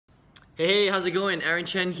Hey, how's it going? Aaron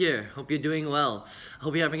Chen here. Hope you're doing well.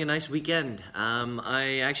 Hope you're having a nice weekend.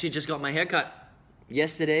 I actually just got my haircut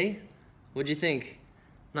yesterday. What'd you think?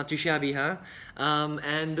 Not too shabby, huh?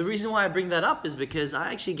 And the reason why I bring that up is because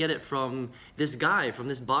I actually get it from this guy, from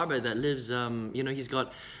this barber that lives,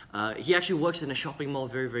 he actually works in a shopping mall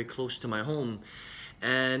very, very close to my home.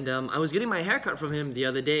 And I was getting my haircut from him the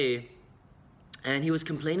other day, and he was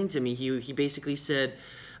complaining to me. He basically said,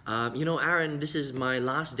 Aaron, this is my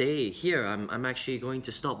last day here. I'm actually going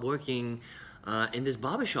to stop working in this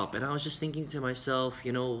barbershop. And I was just thinking to myself,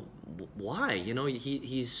 why?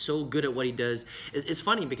 He's so good at what he does. It's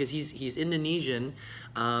funny because he's Indonesian,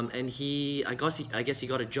 and I guess he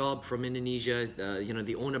got a job from Indonesia.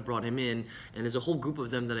 The owner brought him in, and there's a whole group of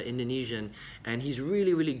them that are Indonesian, and he's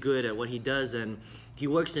really, really good at what he does. And he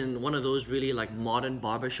works in one of those really like modern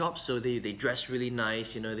barber shops, so they dress really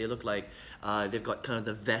nice. They look like they've got kind of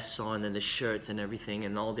the vests on and the shirts and everything,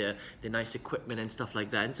 and all their nice equipment and stuff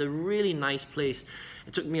like that. It's a really nice place.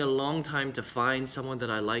 It took me a long time to find someone that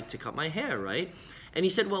I like to cut my hair, right? And he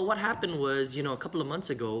said, well, what happened was, a couple of months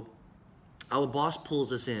ago, our boss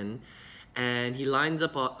pulls us in, and he lines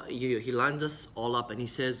us all up, and he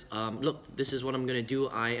says, look, this is what I'm gonna do.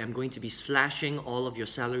 I am going to be slashing all of your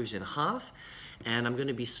salaries in half, and I'm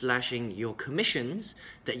gonna be slashing your commissions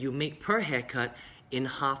that you make per haircut in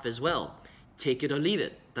half as well. Take it or leave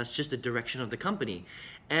it. That's just the direction of the company.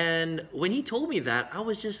 And when he told me that, I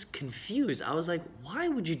was just confused. I was like, why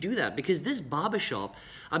would you do that? Because this barbershop,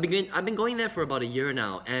 I've been going there for about a year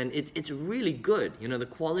now, and it's really good. The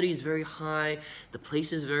quality is very high, the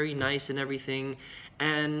place is very nice and everything.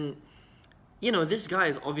 And this guy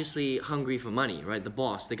is obviously hungry for money, right? The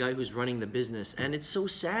boss, the guy who's running the business. And it's so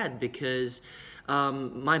sad because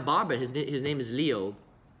my barber, his name is Leo.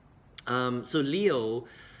 So Leo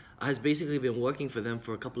has basically been working for them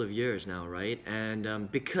for a couple of years now, right?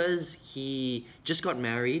 And because he just got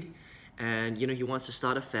married, and he wants to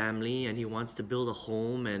start a family, and he wants to build a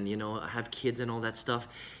home, and have kids and all that stuff,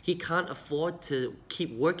 he can't afford to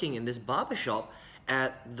keep working in this barbershop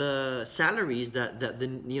at the salaries that the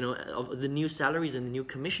new salaries and the new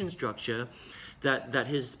commission structure that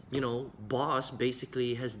his boss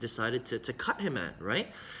basically has decided to cut him at,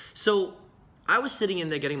 right? So I was sitting in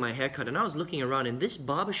there getting my hair cut, and I was looking around, and this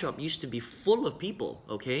barbershop used to be full of people,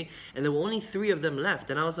 okay? And there were only 3 of them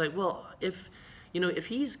left. And I was like, well, if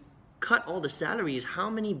he's cut all the salaries, how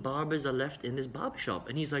many barbers are left in this barbershop?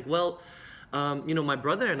 And he's like, well, my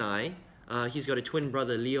brother and I, he's got a twin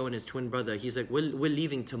brother, Leo and his twin brother. He's like, we're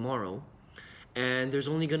leaving tomorrow, and there's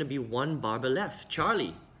only gonna be one barber left,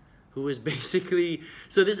 Charlie, who is basically,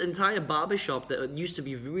 so this entire barbershop that used to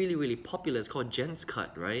be really, really popular, it's called Gents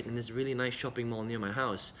Cut, right? In this really nice shopping mall near my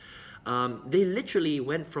house. They literally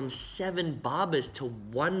went from 7 barbers to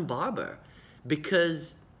 1 barber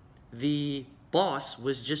because the boss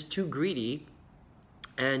was just too greedy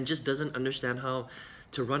and just doesn't understand how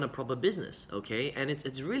to run a proper business, okay? And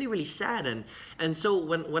it's really, really sad. And so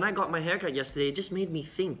when I got my haircut yesterday, it just made me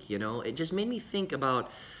think, it just made me think about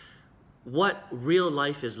what real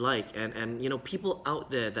life is like, and people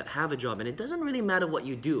out there that have a job, and it doesn't really matter what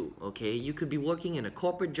you do, okay? You could be working in a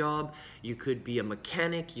corporate job, you could be a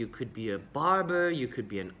mechanic, you could be a barber, you could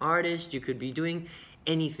be an artist, you could be doing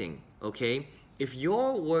anything, okay? If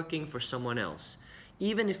you're working for someone else,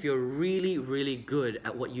 even if you're really, really good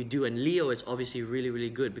at what you do, and Leo is obviously really,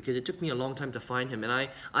 really good because it took me a long time to find him, and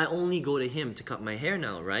I only go to him to cut my hair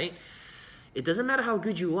now, right? It doesn't matter how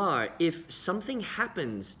good you are. If something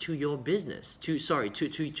happens to your business, to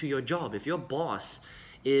your job, if your boss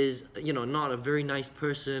is not a very nice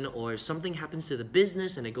person, or if something happens to the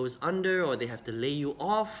business and it goes under, or they have to lay you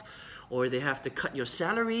off, or they have to cut your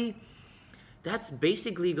salary, that's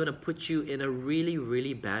basically gonna put you in a really,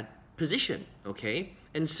 really bad position, okay?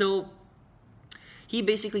 And so he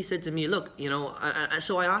basically said to me, look,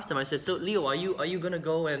 so I asked him, I said, so Leo, are you gonna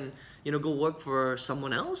go and go work for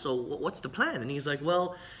someone else, or what's the plan? And he's like,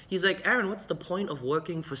 Aaron, what's the point of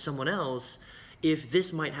working for someone else if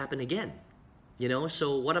this might happen again?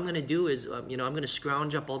 So what I'm gonna do is, I'm gonna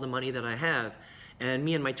scrounge up all the money that I have, and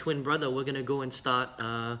me and my twin brother, we're gonna go and start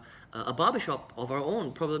a barbershop of our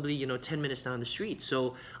own, probably 10 minutes down the street.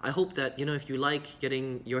 So I hope that if you like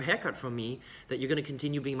getting your haircut from me, that you're gonna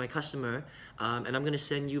continue being my customer, and I'm gonna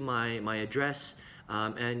send you my address,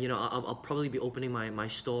 and I'll probably be opening my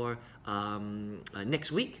store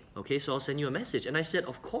next week, okay? So I'll send you a message. And I said,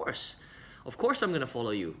 of course I'm gonna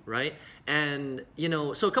follow you, right? And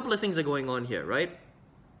so a couple of things are going on here, right?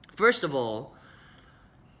 First of all,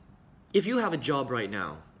 if you have a job right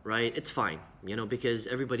now, right, it's fine, because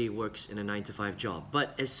everybody works in a 9-to-5 job.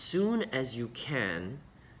 But as soon as you can,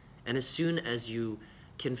 and as soon as you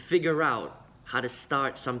can figure out how to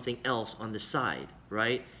start something else on the side,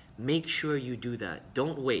 right? Make sure you do that.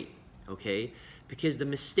 Don't wait, okay? Because the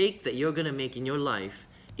mistake that you're gonna make in your life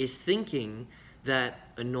is thinking that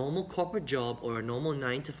a normal corporate job or a normal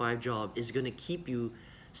 9-to-5 job is gonna keep you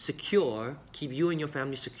secure, keep you and your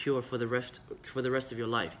family secure for the rest of your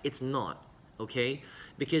life. It's not, okay?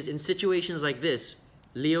 Because in situations like this,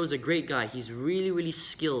 Leo's a great guy. He's really, really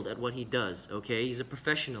skilled at what he does, okay? He's a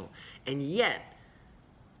professional. And yet,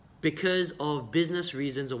 because of business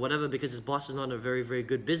reasons or whatever, because his boss is not a very, very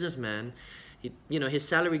good businessman, his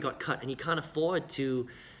salary got cut and he can't afford to,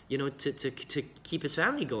 to keep his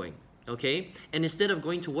family going, okay? And instead of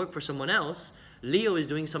going to work for someone else, Leo is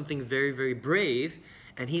doing something very, very brave,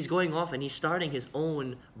 and he's going off and he's starting his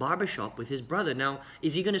own barbershop with his brother. Now,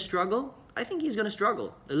 is he gonna struggle? I think he's gonna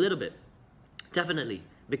struggle a little bit. Definitely,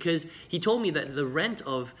 because he told me that the rent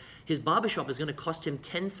of his barbershop is going to cost him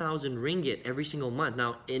 10,000 ringgit every single month.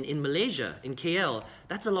 Now, in Malaysia, in KL,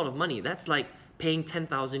 that's a lot of money. That's like paying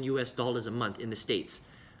 10,000 US dollars a month in the States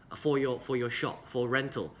for your shop, for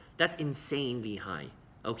rental. That's insanely high,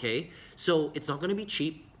 okay? So it's not going to be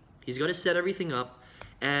cheap. He's got to set everything up,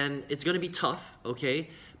 and it's going to be tough, okay?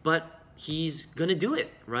 But he's going to do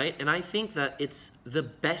it, right? And I think that it's the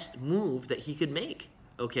best move that he could make,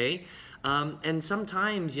 okay? And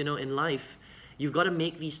sometimes, in life, you've got to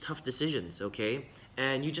make these tough decisions, okay?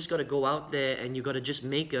 And you just got to go out there and you got to just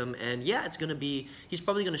make them. And yeah, he's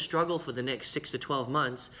probably going to struggle for the next 6 to 12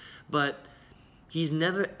 months, but he's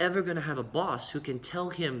never ever going to have a boss who can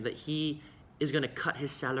tell him that he is going to cut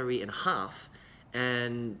his salary in half.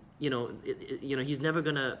 And, he's never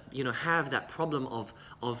going to, have that problem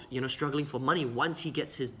of struggling for money once he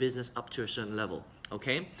gets his business up to a certain level,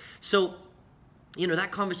 okay? So,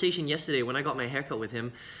 that conversation yesterday when I got my haircut with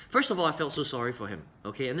him, first of all, I felt so sorry for him,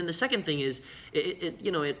 okay? And then the second thing is,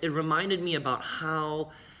 it reminded me about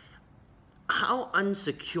how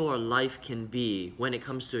unsecure life can be when it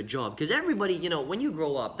comes to a job. Because everybody, when you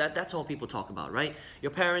grow up, that's all people talk about, right?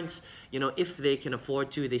 Your parents, if they can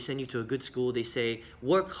afford to, they send you to a good school. They say,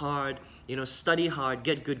 work hard, study hard,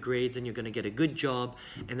 get good grades, and you're going to get a good job.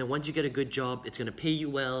 And then once you get a good job, it's going to pay you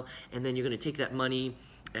well. And then you're going to take that money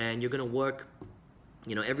and you're going to work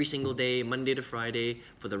every single day, Monday to Friday,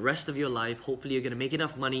 for the rest of your life. Hopefully you're going to make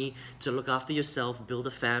enough money to look after yourself, build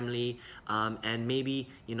a family, and maybe,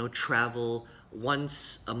 travel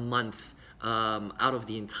once a month out of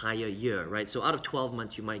the entire year, right? So out of 12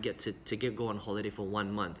 months, you might get to go on holiday for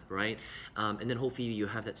 1 month, right? And then hopefully you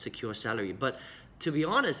have that secure salary. But to be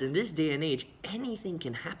honest, in this day and age, anything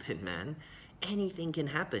can happen, man. Anything can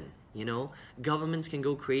happen. Governments can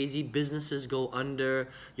go crazy, businesses go under,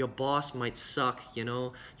 your boss might suck,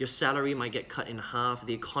 your salary might get cut in half,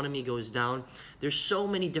 the economy goes down. There's so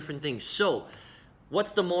many different things. So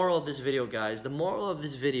what's the moral of this video, guys? The moral of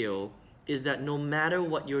this video is that no matter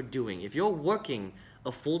what you're doing, if you're working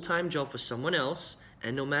a full-time job for someone else,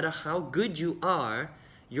 and no matter how good you are,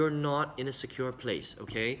 you're not in a secure place,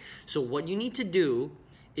 okay? So what you need to do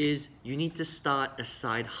is you need to start a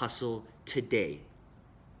side hustle today.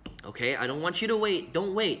 Okay, I don't want you to wait.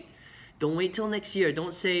 Don't wait. Don't wait till next year.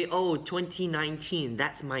 Don't say, oh, 2019,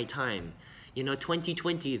 that's my time.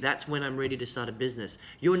 2020, that's when I'm ready to start a business.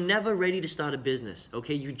 You're never ready to start a business,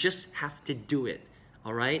 okay? You just have to do it,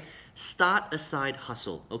 all right? Start a side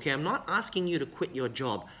hustle, okay? I'm not asking you to quit your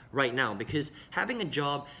job right now, because having a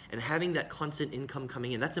job and having that constant income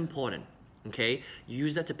coming in, that's important, okay? You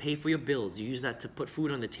use that to pay for your bills. You use that to put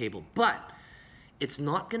food on the table. But it's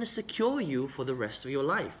not going to secure you for the rest of your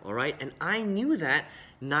life, all right? And I knew that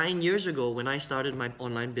 9 years ago when I started my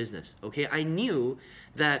online business, okay? I knew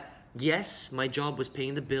that, yes, my job was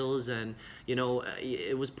paying the bills and,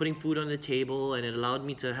 it was putting food on the table, and it allowed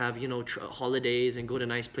me to have, holidays and go to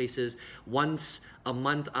nice places once a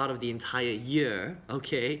month out of the entire year,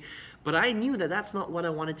 okay? But I knew that that's not what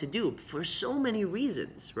I wanted to do for so many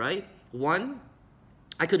reasons, right? One,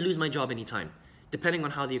 I could lose my job anytime, depending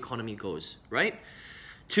on how the economy goes, right?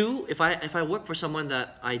 Two, if I work for someone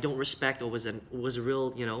that I don't respect or was a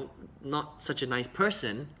real, not such a nice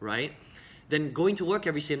person, right? Then going to work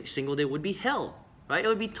every single day would be hell, right? It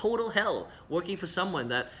would be total hell working for someone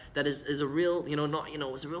that is a real,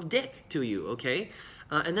 is a real dick to you, okay?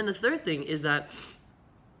 And then the third thing is that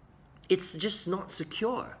it's just not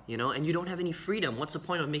secure, and you don't have any freedom. What's the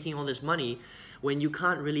point of making all this money when you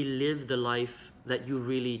can't really live the life that you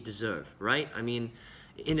really deserve, right? I mean,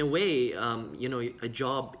 in a way, a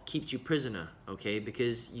job keeps you prisoner, okay?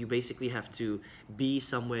 Because you basically have to be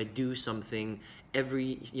somewhere, do something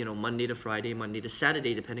every, Monday to Friday, Monday to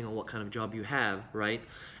Saturday, depending on what kind of job you have, right?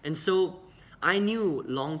 And so I knew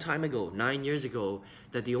long time ago, 9 years ago,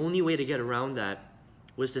 that the only way to get around that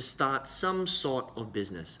was to start some sort of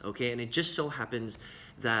business, okay? And it just so happens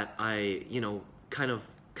that I, kind of,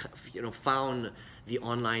 found the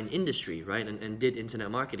online industry, right? And did internet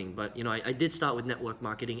marketing. But, I did start with network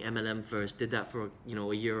marketing, MLM first, did that for,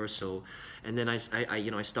 a year or so. And then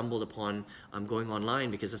I stumbled upon going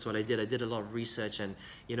online because that's what I did. I did a lot of research and,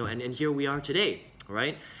 and here we are today,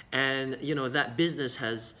 right? And, that business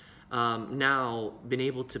has now been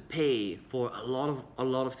able to pay for a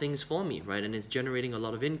lot of things for me, right? And it's generating a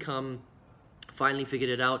lot of income. Finally figured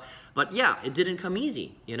it out, but yeah, it didn't come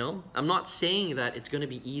easy. I'm not saying that it's gonna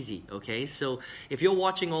be easy, okay? So if you're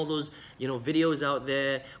watching all those videos out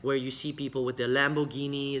there where you see people with their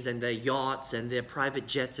Lamborghinis and their yachts and their private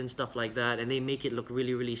jets and stuff like that, and they make it look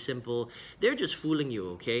really, really simple, they're just fooling you,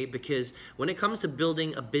 okay? Because when it comes to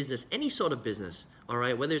building a business, any sort of business, all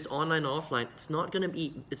right, whether it's online or offline, it's not gonna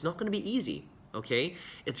be easy, okay?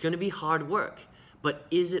 It's gonna be hard work, but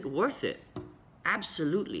is it worth it?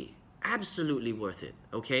 Absolutely. Absolutely worth it,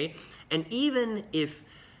 okay? And even if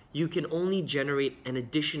you can only generate an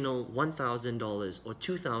additional $1,000 or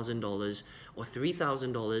 $2,000 or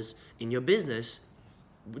 $3,000 in your business,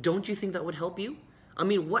 don't you think that would help you? I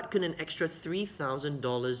mean, what can an extra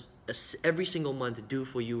 $3,000 every single month do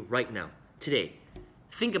for you right now, today?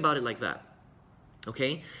 Think about it like that,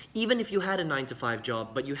 okay? Even if you had a 9-to-5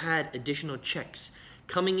 job, but you had additional checks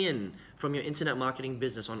coming in from your internet marketing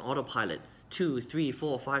business on autopilot, $2,000, $3,000,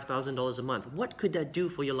 $4,000, $5,000 a month. What could that do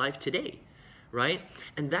for your life today, right?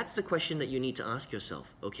 And that's the question that you need to ask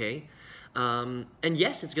yourself, okay? And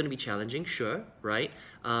yes, it's going to be challenging, sure, right?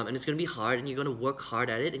 And it's going to be hard, and you're going to work hard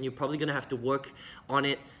at it, and you're probably going to have to work on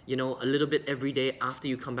it, a little bit every day after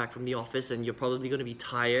you come back from the office, and you're probably going to be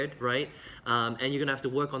tired, right? And you're going to have to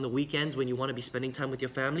work on the weekends when you want to be spending time with your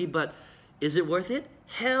family. But is it worth it?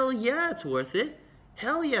 Hell yeah, it's worth it.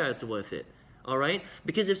 Hell yeah, it's worth it. All right?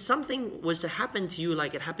 Because if something was to happen to you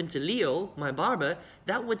like it happened to Leo, my barber,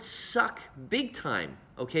 that would suck big time,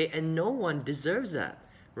 okay? And no one deserves that,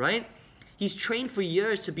 right? He's trained for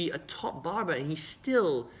years to be a top barber, and he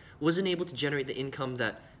still wasn't able to generate the income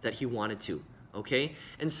that he wanted to, okay?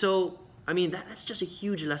 And so, I mean, that's just a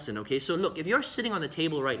huge lesson, okay? So look, if you're sitting on the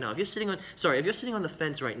table right now, if you're sitting on the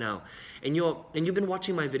fence right now, and you've been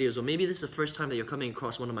watching my videos, or maybe this is the first time that you're coming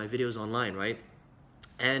across one of my videos online, right?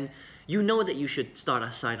 And you know that you should start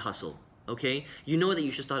a side hustle, okay? You know that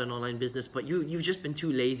you should start an online business, but you've just been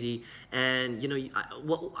too lazy, and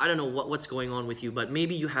I don't know what's going on with you, but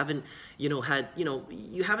maybe you haven't had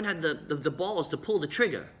the balls to pull the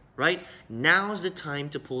trigger, right? Now's the time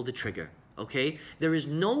to pull the trigger, okay? There is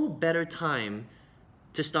no better time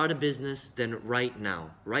to start a business than right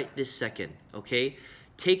now, right this second, okay?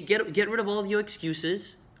 Get rid of all your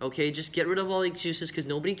excuses, okay? Just get rid of all the excuses because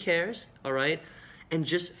nobody cares, all right? And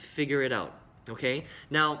just figure it out, okay?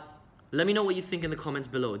 Now, let me know what you think in the comments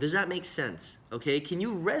below. Does that make sense, okay? Can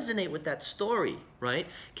you resonate with that story, right?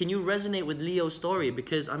 Can you resonate with Leo's story?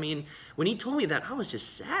 Because, I mean, when he told me that, I was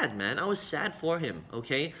just sad, man. I was sad for him,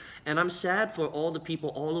 okay? And I'm sad for all the people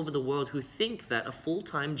all over the world who think that a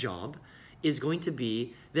full-time job is going to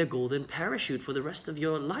be their golden parachute for the rest of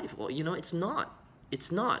your life. Well, it's not. It's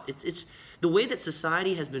not. It's the way that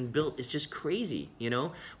society has been built is just crazy,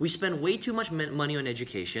 We spend way too much money on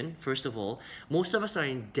education, first of all. Most of us are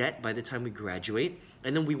in debt by the time we graduate,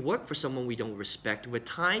 and then we work for someone we don't respect. We're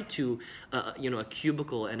tied to, a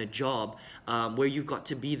cubicle and a job where you've got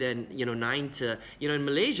to be then, 9 to, in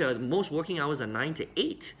Malaysia, most working hours are 9 to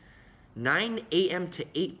 8. 9 a.m. to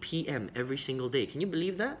 8 p.m. every single day. Can you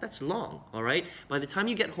believe that? That's long, all right? By the time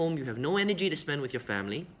you get home, you have no energy to spend with your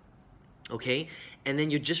family. Okay, and then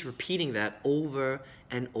you're just repeating that over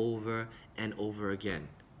and over and over again,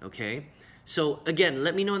 okay? So again,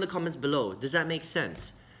 let me know in the comments below. Does that make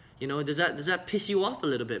sense? Does that piss you off a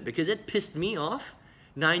little bit? Because it pissed me off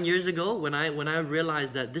 9 years ago when I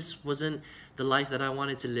realized that this wasn't the life that I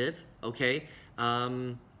wanted to live, okay?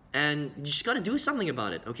 And you just got to do something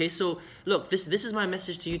about it, okay? So look, this is my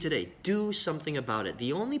message to you today. Do something about it.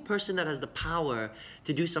 The only person that has the power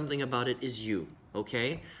to do something about it is you,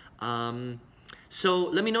 okay? So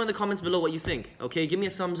let me know in the comments below what you think, okay? Give me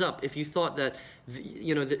a thumbs up if you thought that,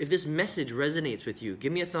 if this message resonates with you.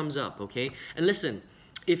 Give me a thumbs up, okay? And listen,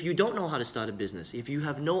 if you don't know how to start a business, if you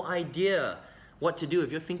have no idea what to do,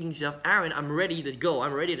 if you're thinking to yourself, Aaron, I'm ready to go,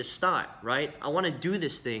 I'm ready to start, right? I want to do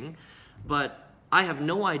this thing, but I have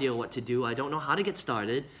no idea what to do, I don't know how to get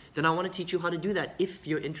started, then I want to teach you how to do that if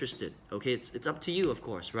you're interested, okay? It's up to you, of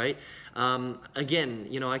course, right? Again,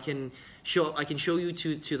 I can show you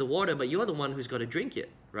to the water, but you're the one who's got to drink it,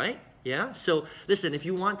 right? Yeah? So listen, if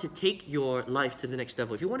you want to take your life to the next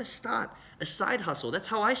level, if you want to start a side hustle, that's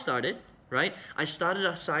how I started, right? I started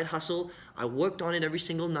a side hustle. I worked on it every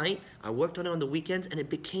single night. I worked on it on the weekends, and it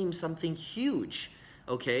became something huge,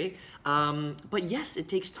 okay? But yes, it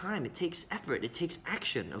takes time. It takes effort. It takes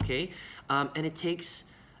action, okay? And it takes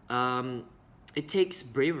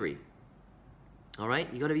bravery. All right,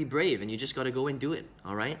 you got to be brave, and you just got to go and do it.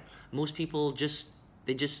 All right, most people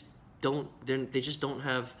they don't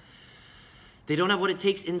have what it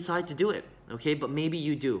takes inside to do it. Okay, but maybe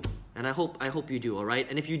you do, and I hope you do. All right,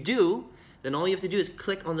 and if you do, then all you have to do is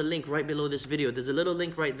click on the link right below this video. There's a little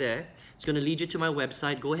link right there. It's going to lead you to my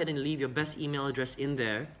website. Go ahead and leave your best email address in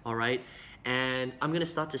there. All right, and I'm going to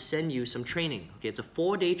start to send you some training. Okay, it's a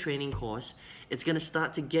 4-day training course. It's going to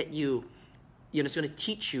start to get you, it's going to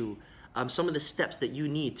teach you some of the steps that you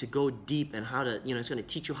need to go deep, and how to, it's going to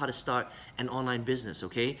teach you how to start an online business,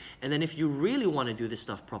 okay? And then if you really want to do this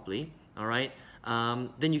stuff properly, all right,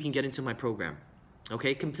 then you can get into my program,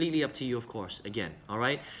 okay? Completely up to you, of course, again, all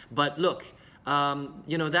right? But look,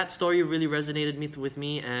 that story really resonated with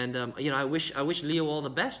me, and I wish Leo all the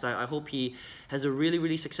best. I hope he has a really,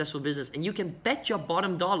 really successful business, and you can bet your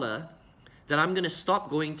bottom dollar that I'm going to stop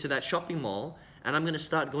going to that shopping mall, and I'm going to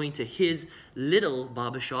start going to his little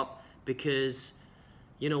barbershop. Because,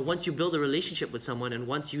 once you build a relationship with someone, and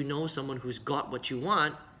once you know someone who's got what you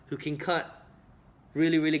want, who can cut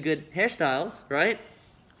really, really good hairstyles, right?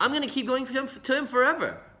 I'm going to keep going to him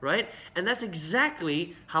forever, right? And that's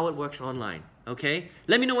exactly how it works online, okay?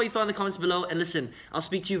 Let me know what you thought in the comments below. And listen, I'll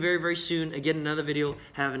speak to you very, very soon. Again, another video.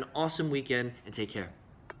 Have an awesome weekend, and take care.